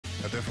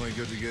Definitely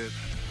good to get,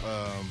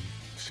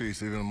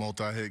 even a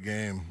multi-hit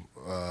game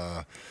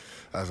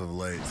as of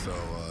late. So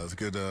it's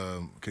good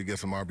to could get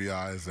some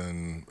RBIs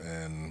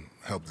and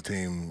help the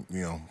team,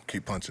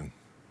 keep punching.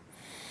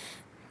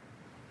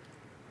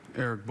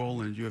 Eric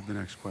Boland, you have the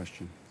next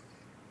question.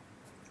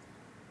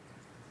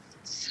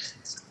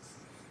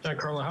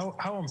 Giancarlo,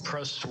 how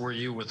impressed were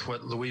you with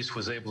what Luis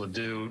was able to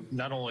do,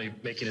 not only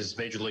making his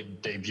major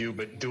league debut,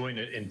 but doing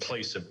it in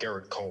place of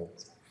Garrett Cole?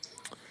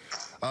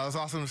 It was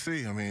awesome to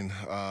see. I mean,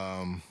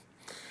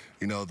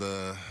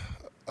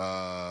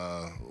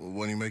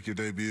 when you make your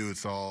debut,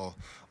 it's all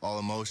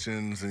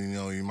emotions, and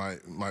you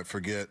might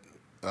forget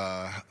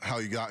how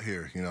you got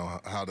here.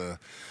 How to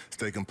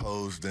stay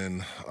composed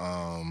and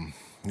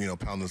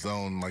pound the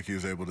zone like he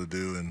was able to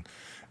do,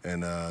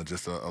 and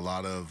just a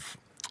lot of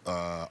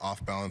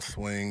off-balance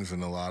swings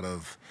and a lot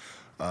of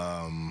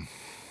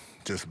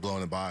just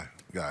blowing it by,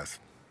 guys.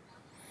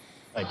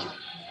 Thank you.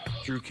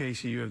 Drew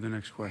Casey, you have the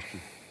next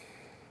question.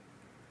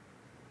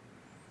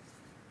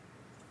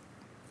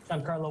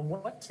 Giancarlo,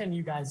 what can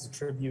you guys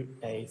attribute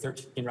a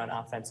 13-run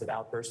offensive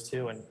outburst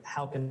to, and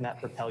how can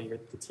that propel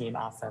the team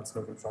offense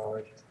moving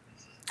forward?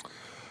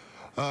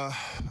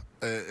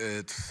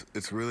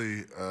 It's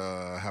really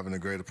having a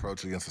great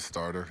approach against the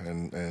starter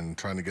and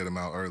trying to get him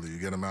out early. You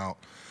get him out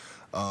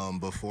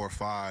before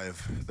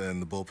 5, then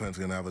the bullpen's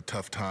going to have a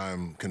tough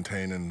time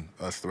containing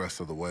us the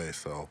rest of the way.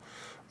 So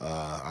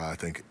I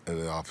think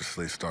it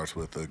obviously starts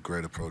with a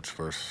great approach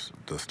versus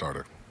the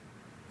starter.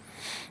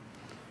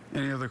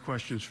 Any other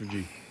questions for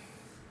G?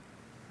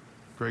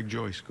 Greg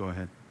Joyce, go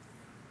ahead.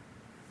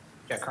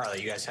 Yeah, Carla,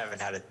 you guys haven't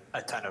had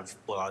a ton of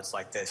blowouts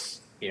like this,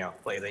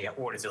 lately.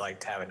 What is it like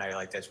to have a night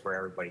like this where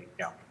everybody,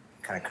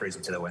 kind of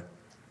cruising to the win?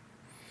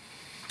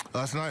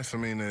 That's nice. I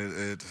mean,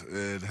 it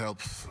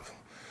helps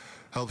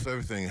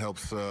everything. It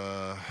helps,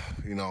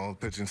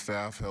 pitching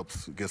staff,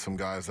 helps get some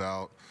guys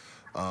out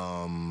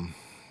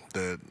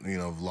that,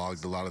 have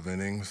logged a lot of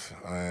innings,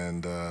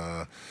 and,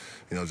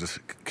 just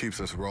keeps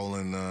us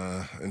rolling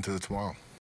into the tomorrow.